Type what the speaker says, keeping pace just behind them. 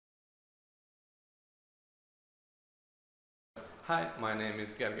Hi, my name is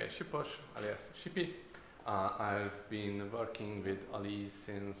Gergely Sipos, alias Shipi. I've been working with Ali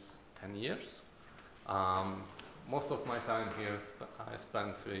since 10 years. Most of my time here I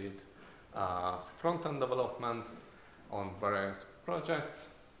spent with front-end development on various projects.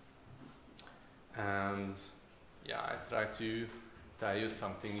 And yeah, I try to tell you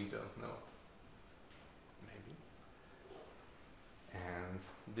something you don't know. Maybe. And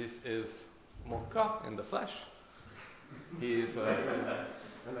this is Motkó in the flesh. He is a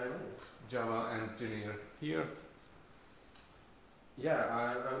Java engineer here. Yeah,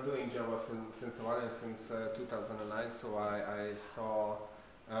 I'm doing Java since a while, since 2009. So I saw,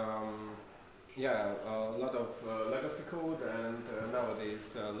 a lot of legacy code, and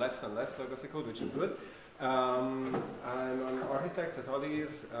nowadays less and less legacy code, which is good. I'm an architect at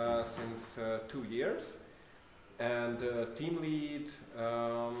Ollie's since 2 years, and team lead.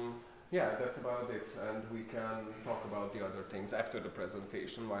 Yeah, that's about it, and we can talk about the other things after the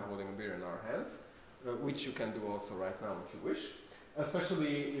presentation while holding a beer in our hands, which you can do also right now if you wish,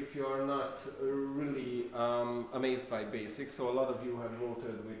 especially if you're not really amazed by basics. So a lot of you have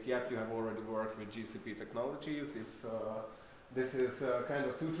voted with, yep, you have already worked with GCP technologies. If this is kind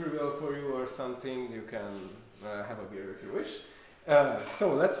of too trivial for you or something, you can have a beer if you wish.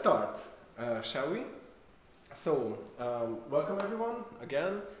 So let's start, shall we? So, welcome everyone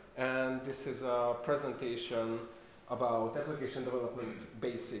again. And this is a presentation about application development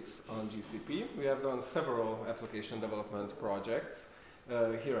basics on GCP. We have done several application development projects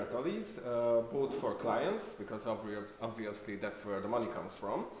here at Ollie's, both for clients, because obviously that's where the money comes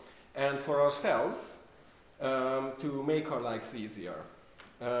from, and for ourselves to make our lives easier.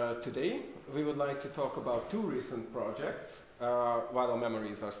 Today, we would like to talk about 2 recent projects while our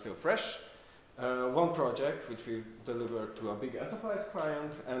memories are still fresh. One project which we delivered to a big enterprise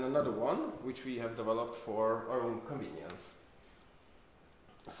client, and another one which we have developed for our own convenience.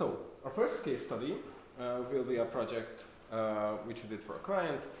 So, our first case study will be a project which we did for a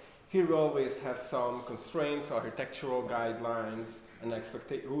client. Here we always have some constraints, architectural guidelines, and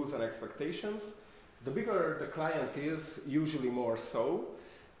rules and expectations. The bigger the client is, usually more so.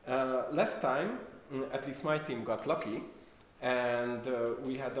 Last time, at least my team got lucky, and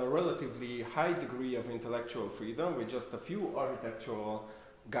we had a relatively high degree of intellectual freedom with just a few architectural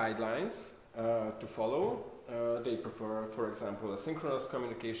guidelines to follow. They prefer, for example, asynchronous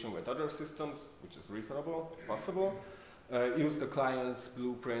communication with other systems, which is reasonable, possible. Use the client's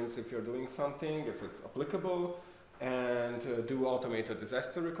blueprints if you're doing something, if it's applicable, and do automated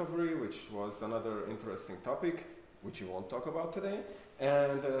disaster recovery, which was another interesting topic, which we won't talk about today,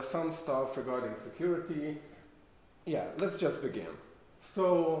 and some stuff regarding security. Yeah, let's just begin.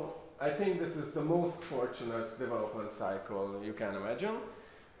 So, I think this is the most fortunate development cycle you can imagine.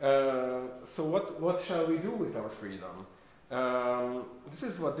 So what shall we do with our freedom? This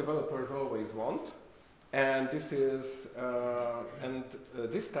is what developers always want. And this is,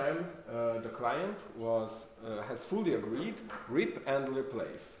 this time the client has fully agreed, rip and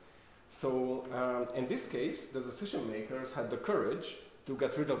replace. So, in this case, the decision makers had the courage to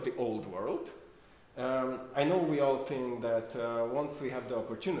get rid of the old world. I know we all think that once we have the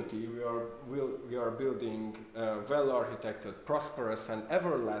opportunity, we are building well-architected, prosperous, and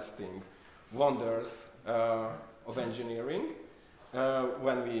everlasting wonders of engineering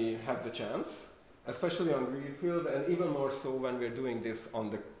when we have the chance, especially on greenfield, and even more so when we're doing this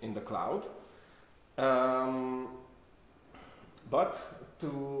in the cloud. But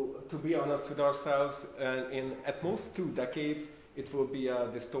to be honest with ourselves, in at most 2 decades, it will be a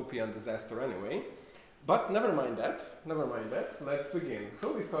dystopian disaster anyway. But never mind that, let's begin.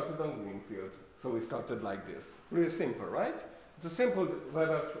 So we started on greenfield. So we started like this. Really simple, right? It's a simple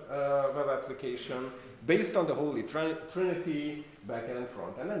web application based on the Holy Trinity, backend,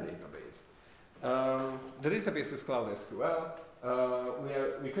 frontend, and database. The database is CloudSQL.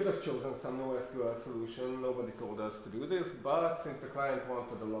 We could have chosen some NoSQL solution. Nobody told us to do this, but since the client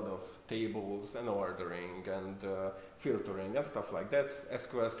wanted a lot of tables and ordering and filtering and stuff like that,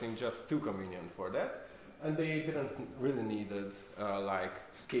 SQL seemed just too convenient for that. And they didn't really needed like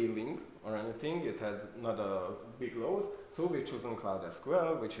scaling or anything. It had not a big load. So we chosen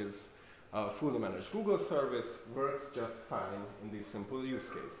CloudSQL, which is a fully managed Google service, works just fine in these simple use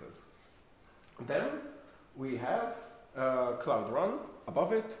cases. Then we have Cloud Run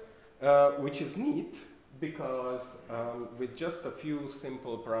above it, which is neat because with just a few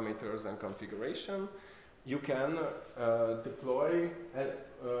simple parameters and configuration, you can deploy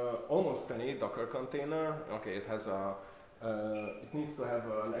almost any Docker container. Okay, it has it needs to have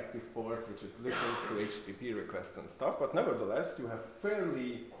an active port which it listens to HTTP requests and stuff, but nevertheless you have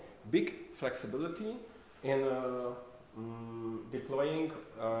fairly big flexibility in deploying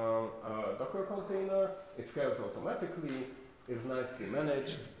a Docker container. It scales automatically, is nicely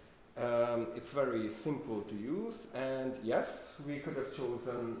managed. It's very simple to use, and yes, we could have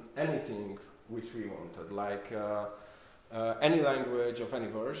chosen anything which we wanted, like any language of any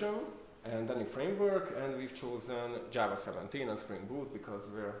version and any framework, and we've chosen Java 17 and Spring Boot because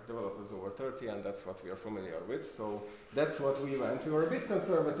we're developers over 30 and that's what we are familiar with. So that's what we went. We were a bit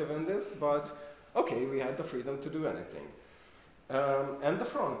conservative in this, but okay, we had the freedom to do anything. And the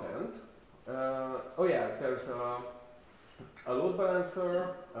front end, oh yeah, there's a load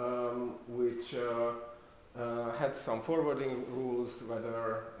balancer which had some forwarding rules,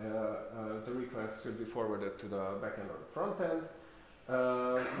 whether the request should be forwarded to the backend or the front end.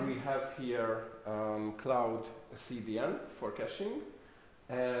 We have here Cloud CDN for caching,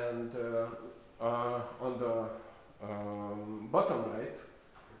 and on the bottom right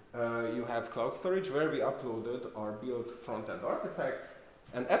you have cloud storage, where we uploaded our built front-end artifacts,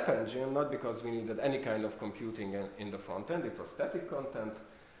 and App Engine, not because we needed any kind of computing in the front end, it was static content,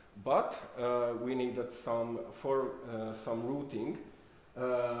 but we needed some routing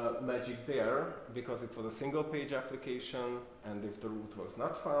magic there, because it was a single page application, and if the route was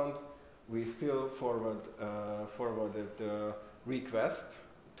not found, we still forwarded the request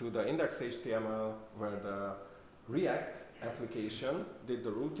to the index.html, where the React application did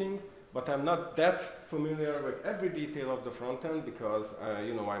the routing. But I'm not that familiar with every detail of the front end because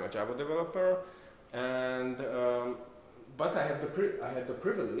you know, I'm a Java developer, and but I had the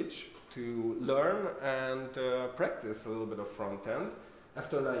privilege to learn and practice a little bit of front end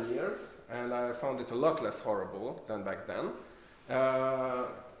after 9 years, and I found it a lot less horrible than back then.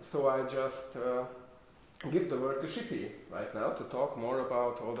 So I just give the word to Shippy right now to talk more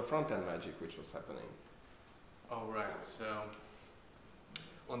about all the front end magic which was happening. All right. So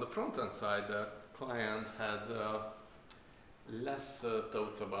on the front-end side, the client had less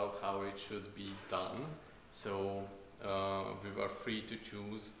thoughts about how it should be done. So we were free to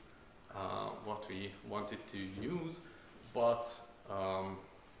choose what we wanted to use, but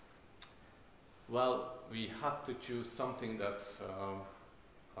well, we had to choose something that's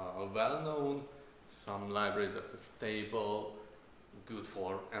well-known, some library that is stable, good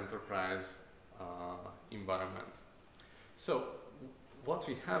for enterprise environment. So what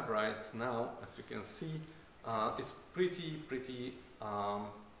we have right now, as you can see, is pretty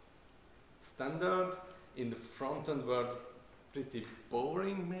standard. In the front end world, pretty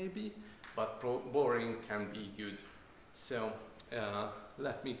boring maybe, but boring can be good. So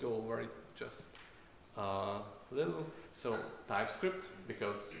let me go over it just a little. So TypeScript,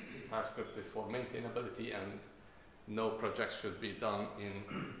 because TypeScript is for maintainability and no project should be done in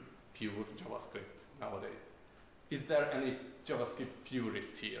pure JavaScript nowadays. Is there any JavaScript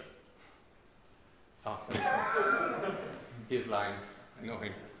purist here? Oh, he's lying, I know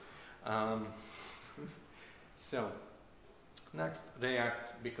him. So, next,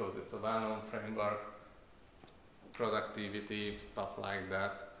 React, because it's a well-known framework, productivity, stuff like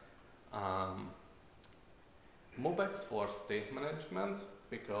that. Mobex for state management,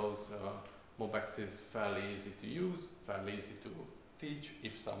 because Mobex is fairly easy to use, fairly easy to teach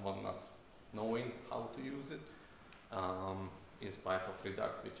if someone not knowing how to use it. In spite of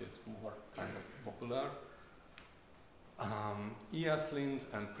Redux, which is more kind of popular. ESLint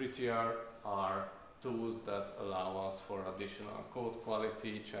and Prettier are tools that allow us for additional code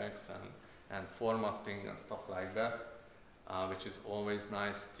quality checks and formatting and stuff like that, which is always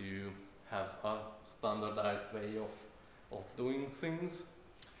nice to have a standardized way of doing things.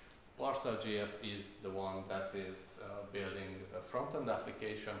 Vercel.js is the one that is building the front-end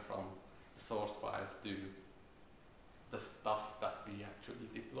application from the source files to the stuff that we actually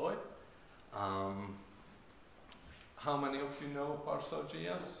deploy. How many of you know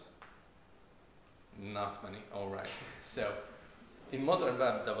Vercel.js? Not many, all right. So, in modern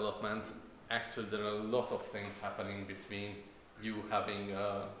web development, actually there are a lot of things happening between you having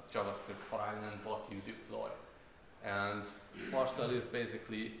a JavaScript file and what you deploy. And Vercel is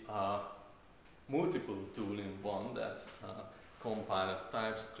basically a multiple tool in one that compiles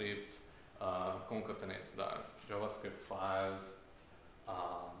TypeScript, concatenates the JavaScript files,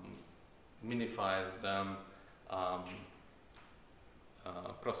 minifies them,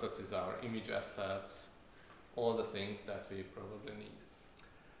 processes our image assets, all the things that we probably need.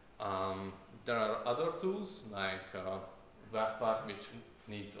 There are other tools like Webpack, which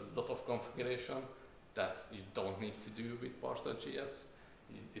needs a lot of configuration that you don't need to do with Vercel.js.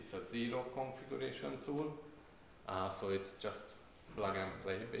 It's a zero configuration tool, so it's just plug and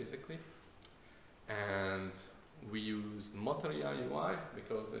play basically. And we use Motoria UI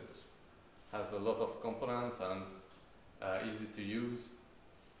because it has a lot of components and easy to use.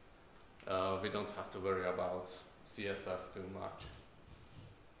 We don't have to worry about CSS too much.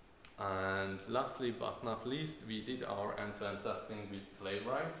 And lastly but not least, we did our end-to-end testing with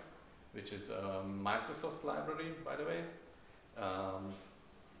Playwright, which is a Microsoft library, by the way.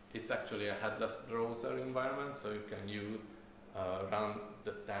 It's actually a headless browser environment, so you can run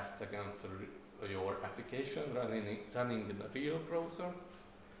the test against your application running in a real browser,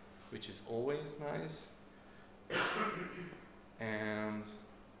 which is always nice. And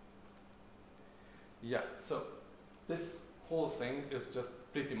yeah, so this whole thing is just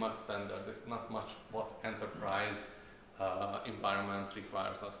pretty much standard. It's not much what enterprise environment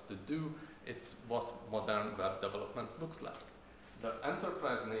requires us to do. It's what modern web development looks like. The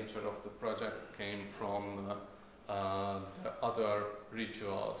enterprise nature of the project came from the other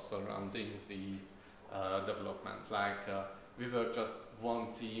rituals surrounding the development. Like we were just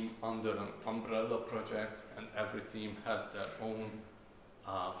one team under an umbrella project, and every team had their own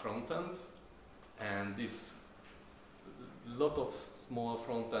front end. And this lot of small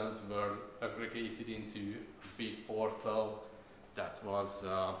front ends were aggregated into a big portal that was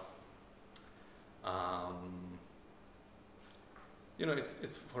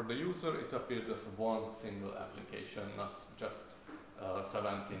it's for the user, it appeared as one single application, not just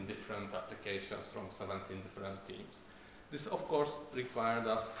 17 different applications from 17 different teams. This, of course, required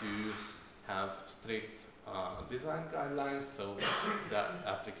us to have strict design guidelines, so that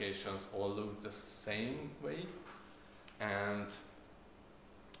applications all look the same way. And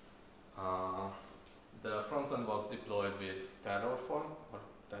the front end was deployed with terraform.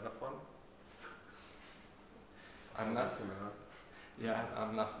 I'm not similar. Yeah,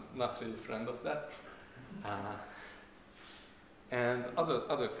 I'm not really a friend of that. And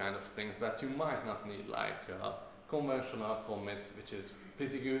other kind of things that you might not need, like conventional commits, which is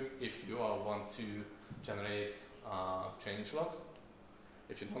pretty good if you want to generate change logs.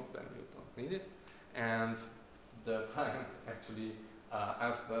 If you don't, then you don't need it. And the client actually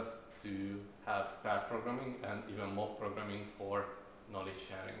asked us to have pair programming and even mock programming for knowledge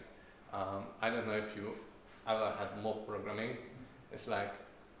sharing. I don't know if you ever had mock programming. It's like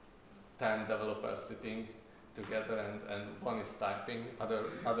 10 developers sitting together and one is typing, other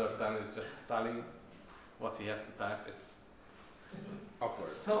 10 is just telling what he has to type. It's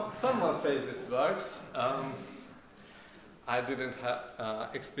awkward. Someone says it works. I didn't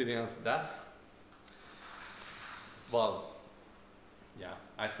have experienced that. Well, yeah,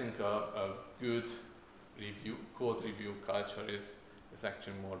 I think a good code review culture is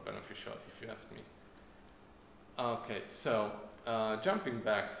actually more beneficial, if you ask me. Okay, so jumping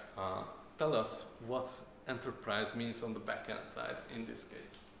back, tell us what enterprise means on the backend side in this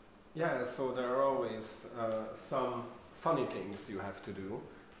case. Yeah, so there are always some funny things you have to do.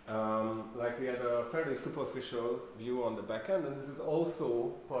 Like we had a fairly superficial view on the backend, and this is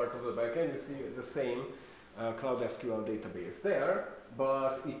also part of the backend. You see the same CloudSQL database there,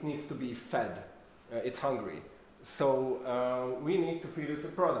 but it needs to be fed. It's hungry. So we need to feed it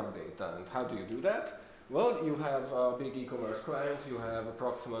with product data. And how do you do that? Well, you have a big e-commerce client. You have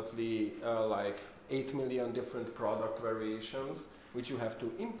approximately like 8 million different product variations, which you have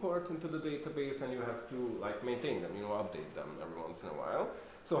to import into the database, and you have to like maintain them, update them every once in a while.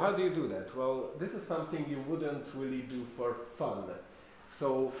 So how do you do that? Well, this is something you wouldn't really do for fun.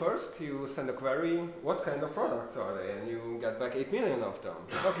 So first you send a query, what kind of products are they? And you get back 8 million of them.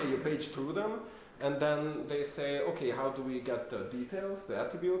 Okay, you page through them, and then they say, okay, how do we get the details, the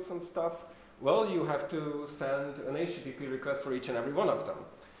attributes and stuff? Well, you have to send an HTTP request for each and every one of them,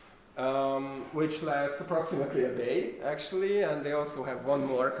 which lasts approximately a day, actually. And they also have one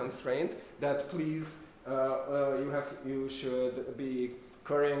more constraint that please, you should be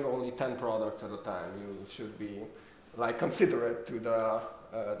querying only 10 products at a time. You should be like considerate to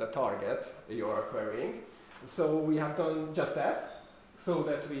the target you are querying. So we have done just that. So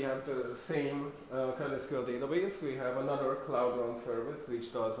that we have the same CloudSQL database. We have another Cloud Run service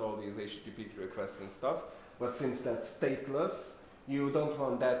which does all these HTTP requests and stuff. But since that's stateless, you don't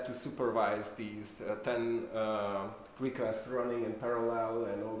want that to supervise these 10 requests running in parallel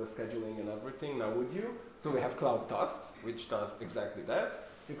and all the scheduling and everything, now would you? So we have Cloud Tasks, which does exactly that.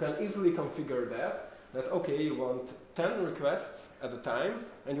 You can easily configure that okay, you want 10 requests at a time,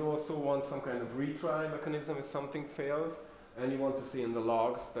 and you also want some kind of retry mechanism if something fails. And you want to see in the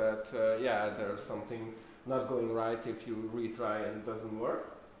logs that, yeah, there's something not going right if you retry and it doesn't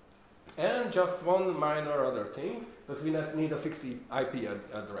work. And just one minor other thing, that we need a fixed IP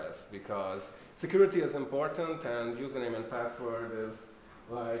address, because security is important and username and password is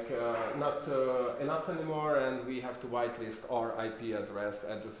like not enough anymore, and we have to whitelist our IP address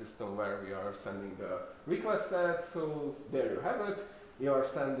at the system where we are sending the request at. So there you have it. You are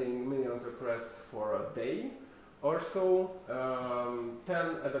sending millions of requests for a day or so,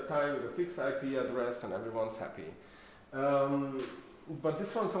 10 at a time with a fixed IP address, and everyone's happy. But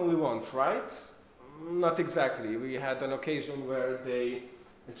this one's only once, right? Not exactly. We had an occasion where they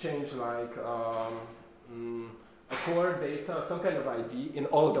changed like a core data, some kind of ID in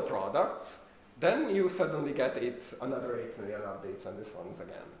all the products. Then you suddenly get another 8 million updates, and this one's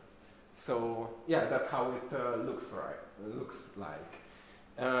again. So yeah, that's how it looks like.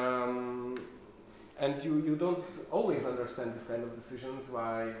 And you don't always understand this kind of decisions,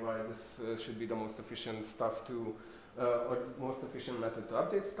 why this should be the most efficient stuff to, or most efficient method to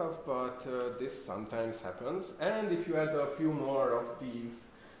update stuff, but this sometimes happens. And if you add a few more of these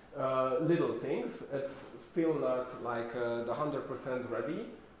little things, it's still not like the 100% ready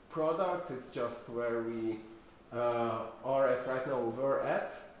product. It's just where we are at right now,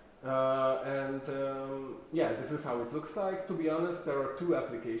 yeah, this is how it looks like. To be honest, there are two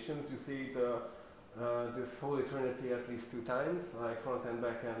applications. You see this holy trinity at least 2 times, like front-end,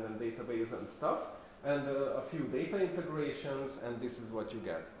 back-end, and database and stuff, and a few data integrations, and this is what you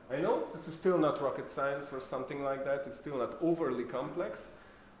get. I know this is still not rocket science or something like that. It's still not overly complex,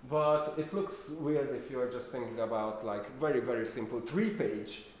 but it looks weird if you're just thinking about like very, very simple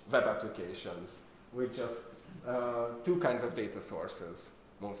 3-page web applications with just 2 kinds of data sources,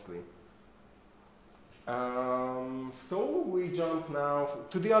 mostly. So we jump now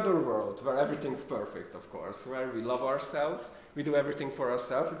to the other world, where everything's perfect, of course, where we love ourselves, we do everything for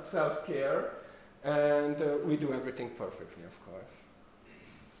ourselves, it's self-care, and we do everything perfectly, of course.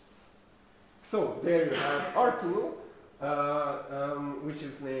 So there you have our tool, which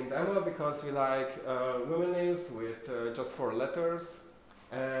is named Emma because we like women names with just 4 letters,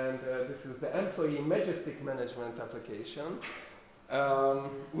 and this is the Employee Majestic Management application.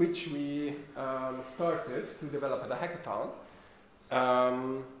 Which we started to develop at a hackathon.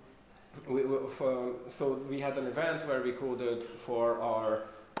 So we had an event where we coded for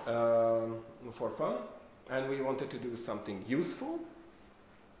fun, and we wanted to do something useful.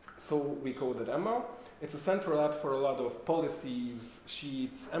 So we coded Emma. It's a central app for a lot of policies,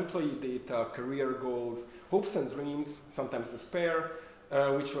 sheets, employee data, career goals, hopes and dreams, sometimes despair,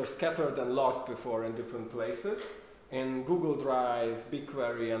 which were scattered and lost before in different places, in Google Drive,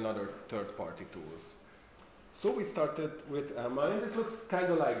 BigQuery, and other third-party tools. So we started with Emma, and it looks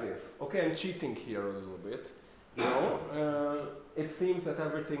kind of like this. Okay, I'm cheating here a little bit. You know, it seems that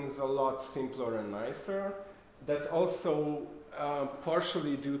everything's a lot simpler and nicer. That's also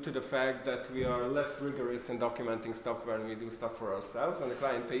partially due to the fact that we are less rigorous in documenting stuff when we do stuff for ourselves. When the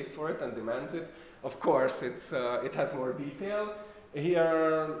client pays for it and demands it, of course, it has more detail.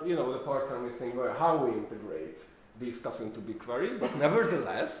 Here, you know, the parts are missing where how we integrate these stuff into BigQuery, but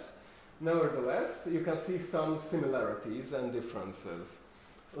nevertheless, you can see some similarities and differences.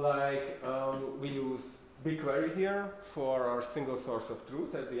 Like we use BigQuery here for our single source of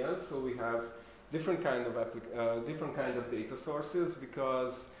truth at the end, so we have different kind of data sources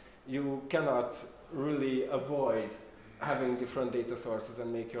because you cannot really avoid having different data sources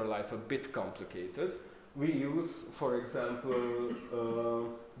and make your life a bit complicated. We use, for example,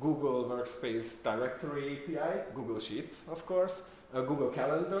 Google Workspace Directory API, Google Sheets, of course, Google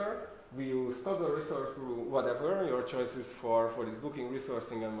Calendar. We use Toggle Resource Group, whatever, your choices for this booking,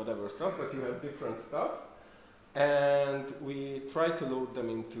 resourcing, and whatever stuff, but you have different stuff. And we try to load them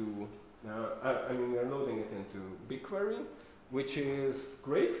into, we're loading it into BigQuery, which is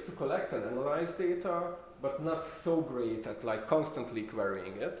great to collect and analyze data, but not so great at like constantly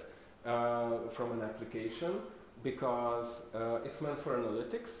querying it from an application, because it's meant for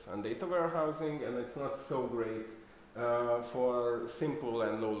analytics and data warehousing, and it's not so great for simple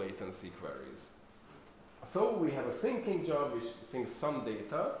and low latency queries. So we have a syncing job which syncs some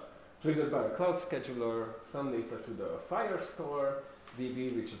data triggered by a cloud scheduler, some data to the Firestore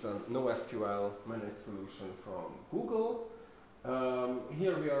DB, which is a NoSQL managed solution from Google.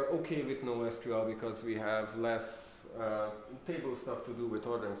 Here we are okay with NoSQL because we have less table stuff to do with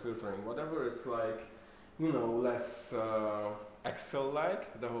ordering, filtering, whatever. It's like, you know, less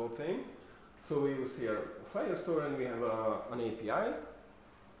Excel-like, the whole thing. So we use here Firestore, and we have an API,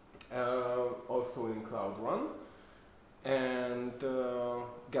 also in Cloud Run. And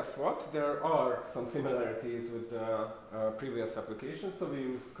guess what? There are some similarities with the previous application. So we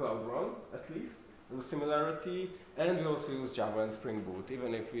use Cloud Run, at least, as a similarity. And we also use Java and Spring Boot,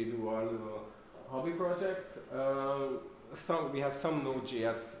 even if we do our little hobby projects. We have some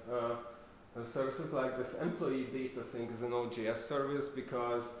Node.js services like this employee data sync is an Node.js service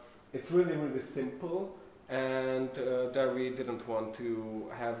because it's really, really simple, and there we didn't want to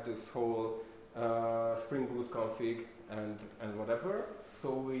have this whole Spring Boot config and whatever.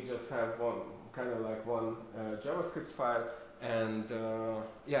 So we just have one JavaScript file, and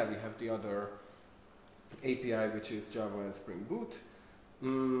yeah, we have the other API, which is Java and Spring Boot.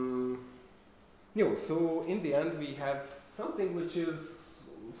 So in the end, we have something which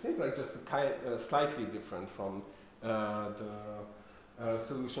seems like just slightly different from the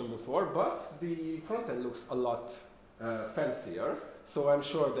solution before, but the front end looks a lot fancier. So I'm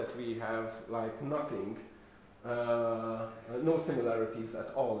sure that we have like nothing, no similarities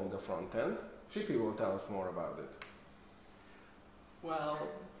at all in the front end. Shippy will tell us more about it. Well,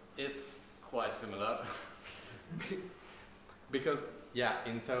 it's quite similar. Because, yeah,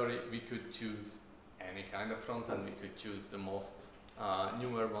 in theory, we could choose any kind of front end. We could choose the most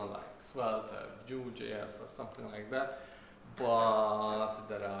newer one like Svelte, Vue.js or something like that. But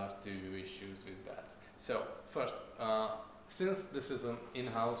there are two issues with that. So, first, since this is an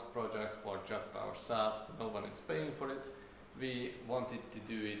in-house project for just ourselves, no one is paying for it, we wanted to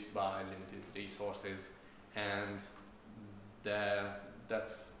do it by limited resources, and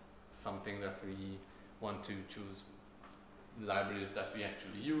that's something that we want to choose libraries that we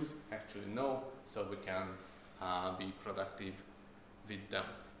actually use, actually know, so we can be productive with them.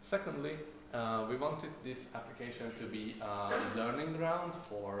 Secondly, we wanted this application to be a learning ground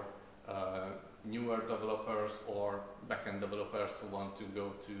for newer developers or backend developers who want to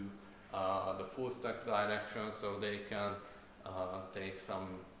go to the full stack direction, so they can take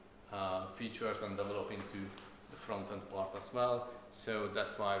some features and develop into the front-end part as well. So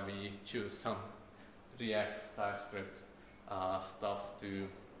that's why we choose some React, TypeScript stuff to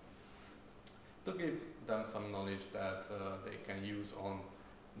give them some knowledge that they can use on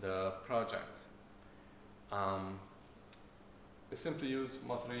the project. We simply use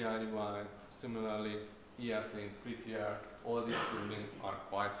Material UI, similarly ESLint, Prettier, all these tooling are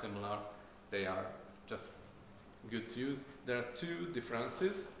quite similar. They are just good to use. There are two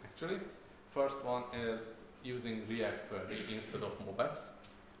differences actually. First one is using React query instead of MobX,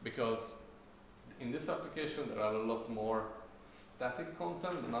 because in this application there are a lot more static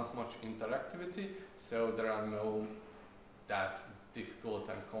content, not much interactivity, so there are no that difficult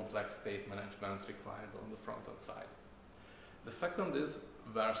and complex state management required on the front-end side. The second is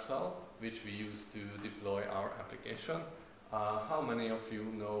Vercel, which we use to deploy our application. How many of you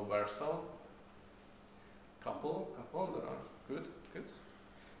know Vercel? Couple, there are, good.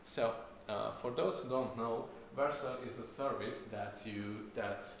 So, for those who don't know, Vercel is a service that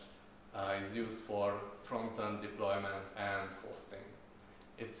is used for front-end deployment and hosting.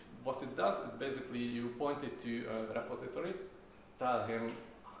 What it does is basically you point it to a repository, tell him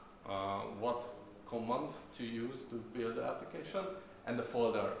what command to use to build the application and the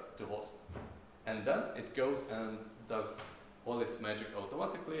folder to host. And then it goes and does all its magic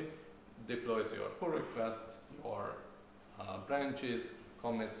automatically, deploys your pull request, your branches,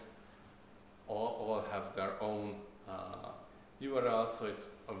 commits, all have their own URL, so it's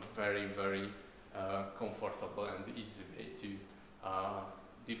a very, very comfortable and easy way to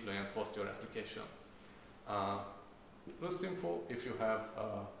deploy and host your application. Plus info, if you have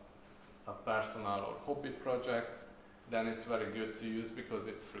a personal or hobby project, then it's very good to use because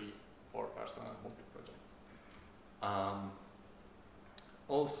it's free for personal and hobby projects.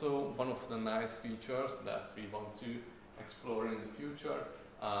 Also, one of the nice features that we want to explore in the future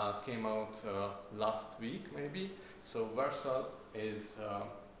came out last week maybe. So Vercel is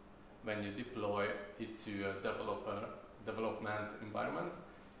when you deploy it to a development environment,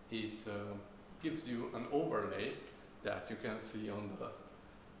 it gives you an overlay that you can see on the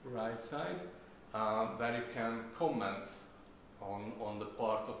right side, where you can comment on the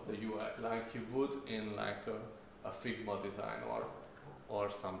parts of the UI like you would in like a Figma design or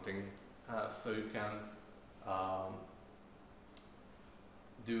something. So you can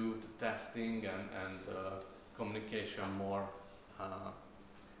do the testing and communication more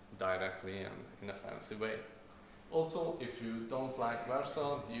directly and in a fancy way. Also, if you don't like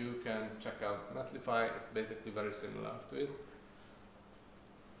Vercel, you can check out Netlify. It's basically very similar to it.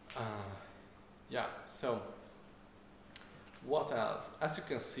 Yeah, so what else? As you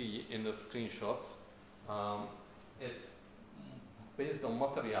can see in the screenshots, it's based on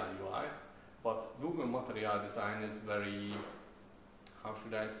Material UI, but Google Material Design is very, how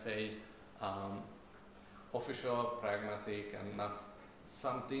should I say, official, pragmatic, and not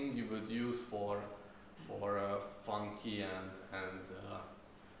something you would use for funky and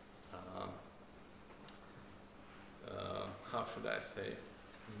how should I say,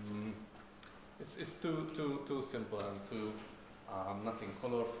 It's too simple and too nothing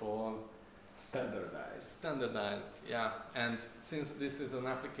colorful. Standardized, yeah. And since this is an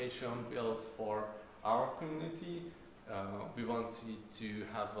application built for our community, we wanted to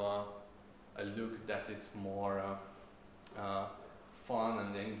have a look that it's more fun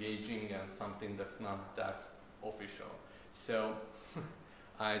and engaging and something that's not that official. So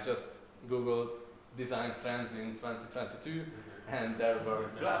I just Googled design trends in 2022 and there were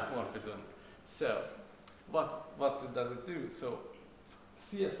glassmorphism. So what does it do? So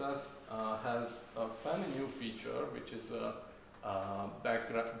CSS has a fairly new feature, which is a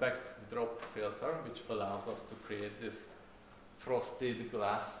backdrop filter, which allows us to create this frosted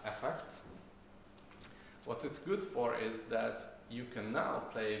glass effect. What it's good for is that you can now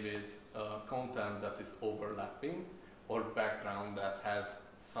play with content that is overlapping or background that has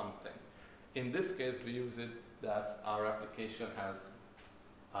something. In this case, we use it that our application has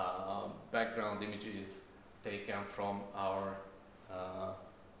background images taken from our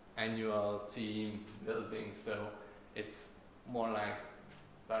annual team building, so it's more like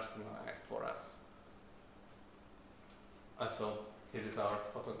personalized for us. Also, here is our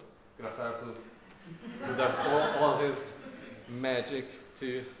photographer who does all his magic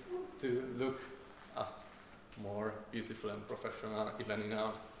to look us more beautiful and professional, even in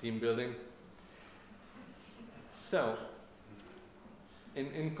our team building. So,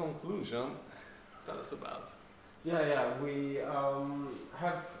 in conclusion, tell us about. Yeah, we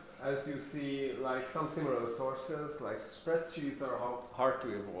have, as you see, like some similar sources, like spreadsheets are hard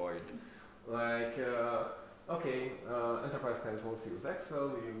to avoid. Like, enterprise clients won't use Excel,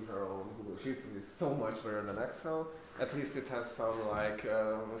 we use our own Google Sheets, which is so much better than Excel. At least it has some like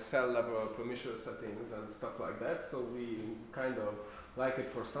cell level permission settings and stuff like that, so we kind of like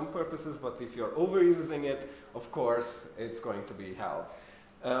it for some purposes, but if you're overusing it, of course, it's going to be hell.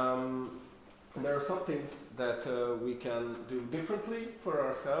 There are some things that we can do differently for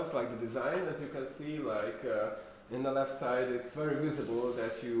ourselves, like the design. As you can see, like in the left side, it's very visible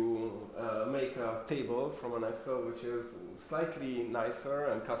that you make a table from an Excel, which is slightly nicer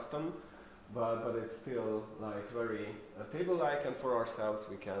and custom, but it's still like very table-like. And for ourselves,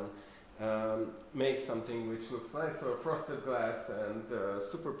 we can make something which looks nice, so frosted glass and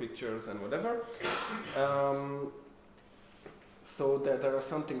super pictures and whatever. So there are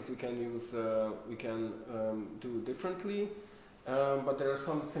some things we can use, we can do differently, but there are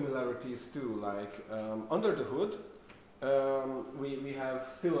some similarities too. Like under the hood, we have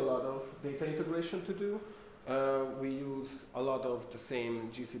still a lot of data integration to do. We use a lot of the same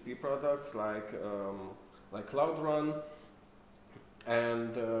GCP products, like Cloud Run,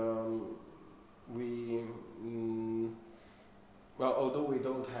 and well, although we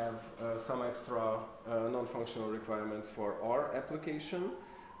don't have some extra non-functional requirements for our application,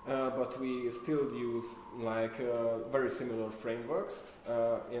 but we still use like very similar frameworks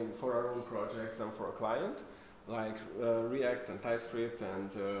for our own projects and for a client, like React and TypeScript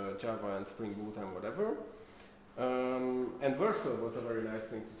and Java and Spring Boot and whatever. And Vercel was a very nice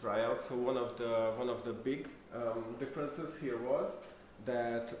thing to try out. So one of the big differences here was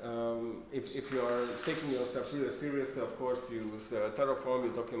that if you are taking yourself really seriously, of course, you use terraform,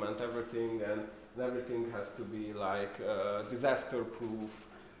 you document everything, and everything has to be like disaster-proof.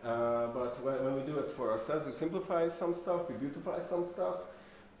 But when we do it for ourselves, we simplify some stuff, we beautify some stuff,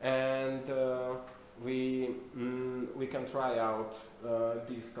 and we can try out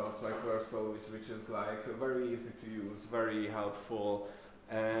these stuff like Vercel, which is like very easy to use, very helpful,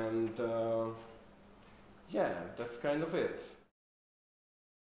 and yeah, that's kind of it.